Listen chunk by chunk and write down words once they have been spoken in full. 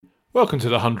Welcome to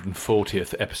the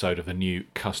 140th episode of the New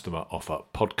Customer Offer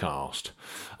podcast.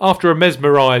 After a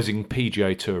mesmerising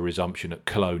PGA Tour resumption at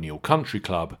Colonial Country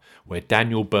Club, where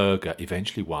Daniel Berger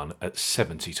eventually won at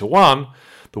 70-1,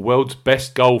 the world's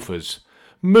best golfers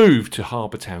moved to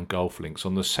Harbour Town Golf Links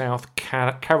on the South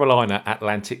Carolina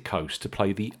Atlantic coast to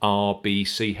play the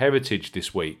RBC Heritage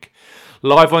this week.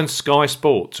 Live on Sky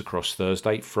Sports across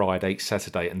Thursday, Friday,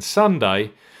 Saturday and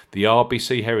Sunday, the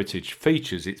RBC Heritage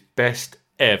features its best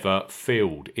ever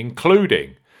field,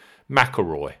 including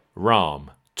McIlroy, Rahm,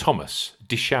 Thomas,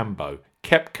 DeChambeau,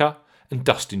 Koepka and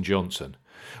Dustin Johnson.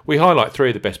 We highlight three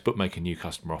of the best bookmaker new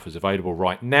customer offers available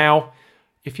right now.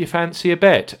 If you fancy a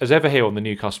bet, as ever here on the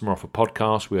New Customer Offer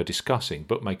podcast, we are discussing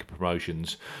bookmaker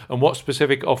promotions and what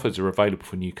specific offers are available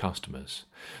for new customers.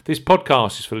 This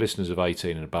podcast is for listeners of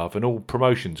 18 and above, and all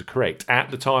promotions are correct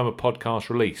at the time of podcast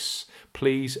release.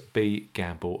 Please be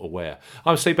gamble aware.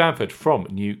 I'm Steve Bamford from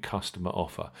New Customer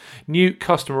Offer.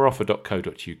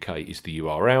 newcustomeroffer.co.uk is the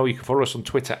URL. You can follow us on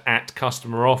Twitter at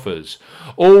Customer Offers.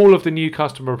 All of the new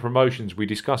customer promotions we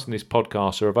discuss in this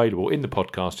podcast are available in the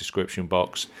podcast description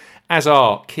box, as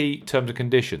are key terms and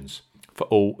conditions for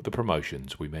all the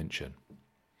promotions we mention.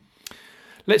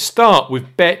 Let's start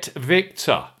with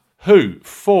BetVictor, who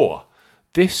for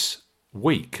this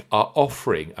week are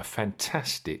offering a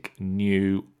fantastic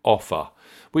new offer,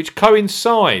 which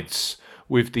coincides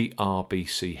with the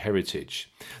RBC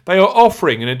Heritage. They are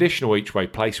offering an additional each way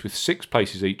place with 6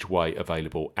 places each way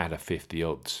available at a 50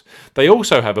 odds. They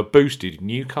also have a boosted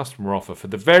new customer offer for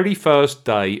the very first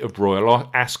day of Royal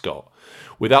Ascot,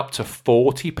 with up to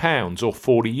 £40 or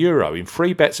 €40 in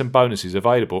free bets and bonuses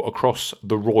available across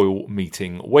the Royal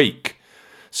Meeting week.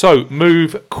 So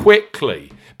move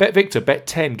quickly. BetVictor, bet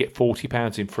 10, get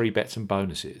 £40 in free bets and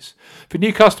bonuses. For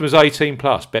new customers 18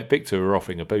 plus, BetVictor are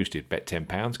offering a boosted bet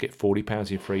 £10, get £40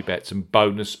 in free bets and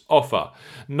bonus offer.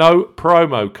 No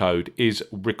promo code is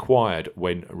required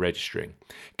when registering.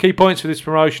 Key points for this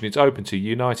promotion: it's open to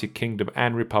United Kingdom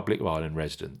and Republic of Ireland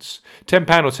residents. £10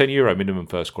 or €10 minimum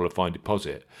first qualifying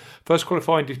deposit. First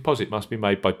qualifying deposit must be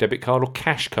made by debit card or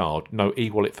cash card. No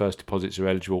e-wallet first deposits are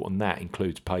eligible, and that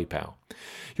includes PayPal.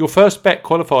 Your first bet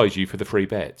qualifies you for the free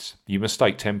bets. You must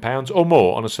stake £10 or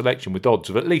more on a selection with odds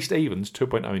of at least evens,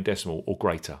 2.0 in decimal or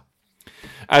greater.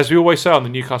 As we always say on the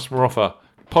New Customer Offer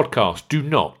podcast, do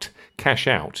not cash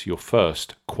out your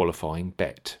first qualifying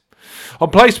bet. On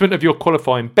placement of your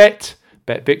qualifying bet,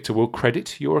 BetVictor will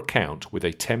credit your account with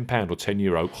a £10 or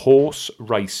 €10 horse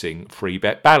racing free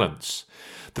bet balance.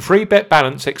 The free bet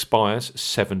balance expires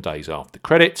 7 days after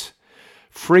credit.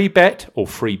 Free bet or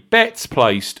free bets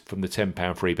placed from the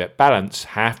 £10 free bet balance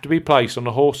have to be placed on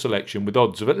a horse selection with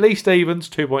odds of at least evens,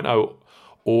 2.0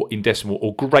 or in decimal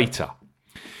or greater.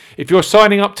 If you're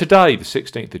signing up today, the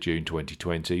 16th of June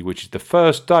 2020, which is the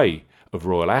first day of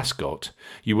Royal Ascot,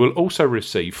 you will also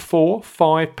receive 4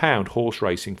 £5 horse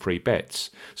racing free bets.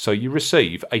 So you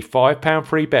receive a £5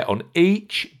 free bet on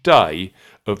each day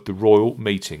of the Royal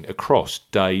Meeting across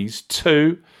days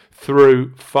 2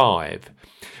 through 5.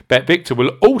 BetVictor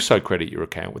will also credit your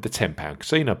account with the £10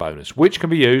 casino bonus, which can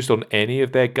be used on any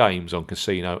of their games on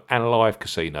casino and live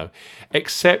casino,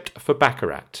 except for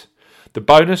Baccarat. The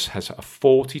bonus has a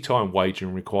 40-time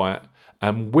wagering requirement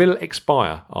and will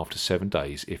expire after 7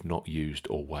 days if not used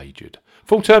or wagered.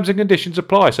 Full terms and conditions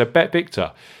apply, so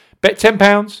BetVictor. Bet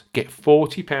 £10, get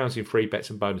 £40 in free bets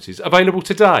and bonuses, available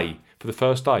today for the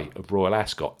first day of Royal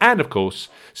Ascot. And, of course,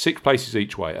 6 places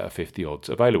each way at 50 odds,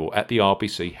 available at the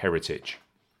RBC Heritage.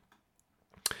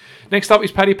 Next up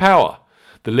is Paddy Power,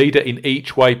 the leader in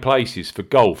each way places for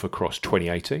golf across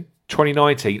 2018,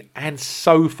 2019 and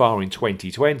so far in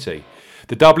 2020.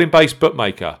 The Dublin-based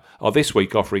bookmaker are this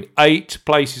week offering 8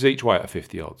 places each way at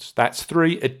 50 odds. That's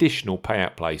 3 additional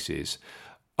payout places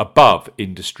above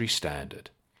industry standard.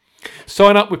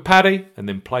 Sign up with Paddy and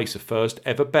then place a first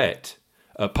ever bet.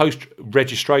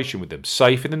 Post-registration with them,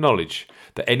 safe in the knowledge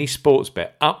that any sports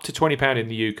bet up to £20 in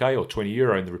the UK or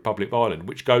 €20 in the Republic of Ireland,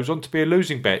 which goes on to be a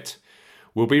losing bet,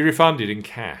 will be refunded in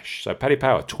cash. So Paddy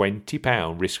Power,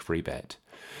 £20 risk-free bet.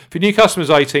 For new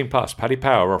customers 18 plus, Paddy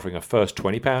Power are offering a first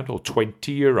 £20 or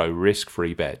 €20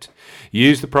 risk-free bet.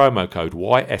 Use the promo code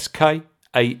YSKAEE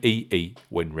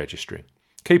when registering.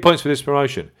 Key points for this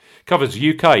promotion: covers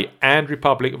UK and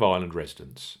Republic of Ireland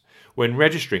residents. When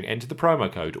registering, enter the promo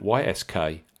code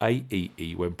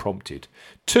YSKAEE when prompted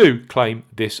to claim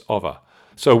this offer.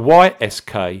 So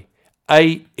YSKAEE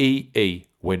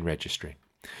when registering.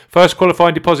 First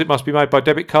qualifying deposit must be made by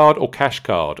debit card or cash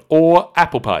card or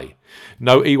Apple Pay.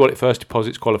 No e-wallet first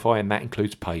deposits qualify, and that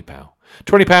includes PayPal.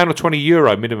 £20 or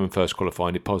 €20 minimum first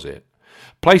qualifying deposit.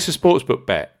 Place a sportsbook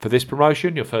bet. For this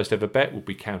promotion, your first ever bet will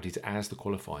be counted as the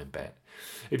qualifying bet.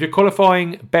 If your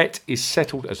qualifying bet is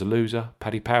settled as a loser,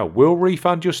 Paddy Power will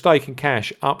refund your stake in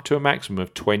cash up to a maximum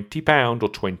of £20 or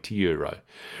 €20.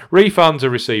 Refunds are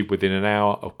received within an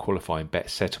hour of qualifying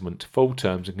bet settlement. Full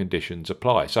terms and conditions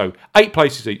apply. So 8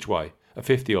 places each way at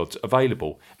 50 odds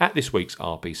available at this week's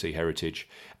RBC Heritage,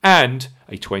 and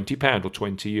a £20 or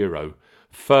 €20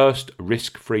 first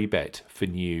risk-free bet for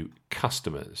new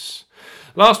customers.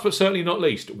 Last but certainly not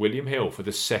least, William Hill for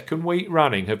the second week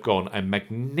running have gone a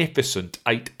magnificent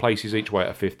 8 places each way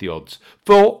at 50 odds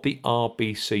for the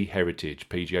RBC Heritage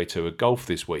PGA Tour Golf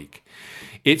this week.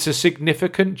 It's a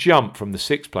significant jump from the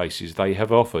 6 places they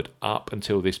have offered up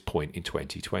until this point in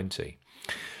 2020.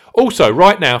 Also,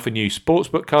 right now for new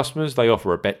sportsbook customers, they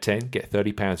offer a Bet 10, get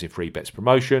 £30 in free bets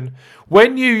promotion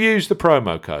when you use the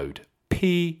promo code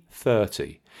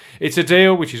P30. It's a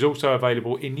deal which is also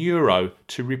available in euro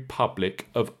to Republic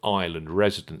of Ireland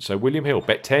residents. So William Hill,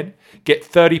 Bet 10, get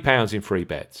 £30 in free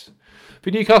bets.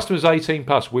 For new customers 18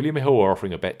 plus, William Hill are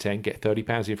offering a Bet 10, get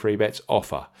 £30 in free bets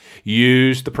offer.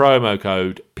 Use the promo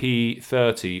code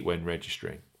P30 when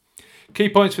registering. Key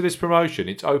points for this promotion: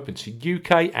 it's open to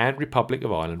UK and Republic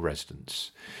of Ireland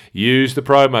residents. Use the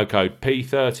promo code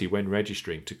P30 when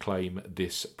registering to claim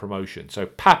this promotion. So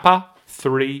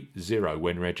PAPA30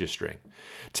 when registering.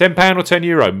 £10 or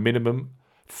 €10 minimum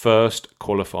first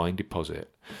qualifying deposit.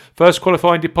 First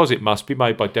qualifying deposit must be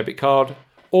made by debit card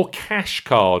or cash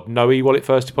card. No e-wallet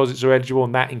first deposits are eligible,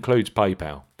 and that includes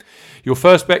PayPal. Your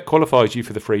first bet qualifies you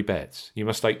for the free bets. You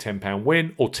must stake £10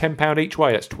 win or £10 each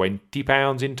way. That's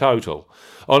 £20 in total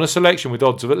on a selection with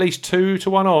odds of at least 2 to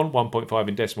 1 on, 1.5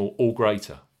 in decimal or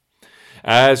greater.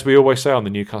 As we always say on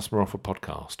the New Customer Offer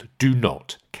podcast, do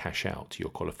not cash out your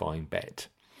qualifying bet.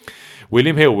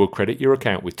 William Hill will credit your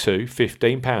account with 2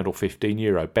 £15 or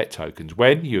 €15 bet tokens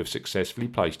when you have successfully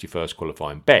placed your first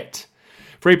qualifying bet.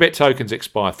 Free bet tokens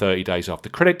expire 30 days after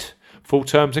credit. Full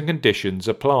terms and conditions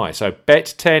apply. So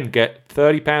Bet 10, get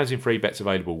 £30 in free bets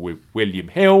available with William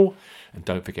Hill. And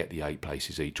don't forget the 8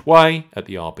 places each way at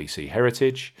the RBC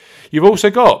Heritage. You've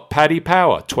also got Paddy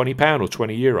Power, £20 or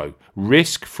 €20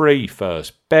 risk-free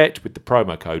first bet with the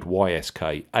promo code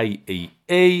YSKAEE.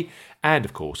 And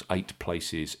of course, 8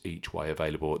 places each way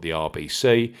available at the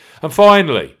RBC. And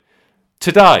finally,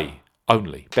 today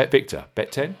only, Bet Victor,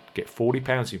 Bet 10, get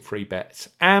 £40 in free bets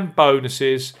and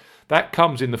bonuses. That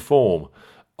comes in the form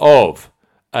of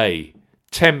a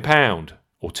 £10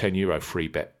 or €10 free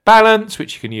bet balance,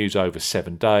 which you can use over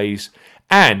 7 days.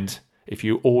 And if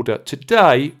you order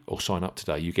today or sign up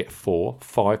today, you get 4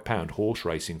 £5 horse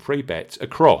racing free bets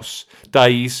across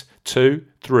days 2,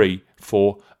 3,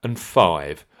 4 and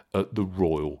 5 at the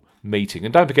Royal Meeting.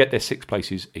 And don't forget, there's 6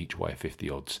 places each way at 50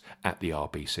 odds at the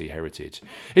RBC Heritage.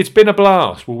 It's been a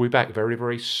blast. We'll be back very,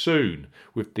 very soon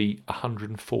with the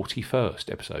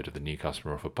 141st episode of the New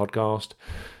Customer Offer podcast.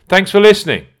 Thanks for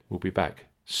listening. We'll be back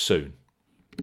soon.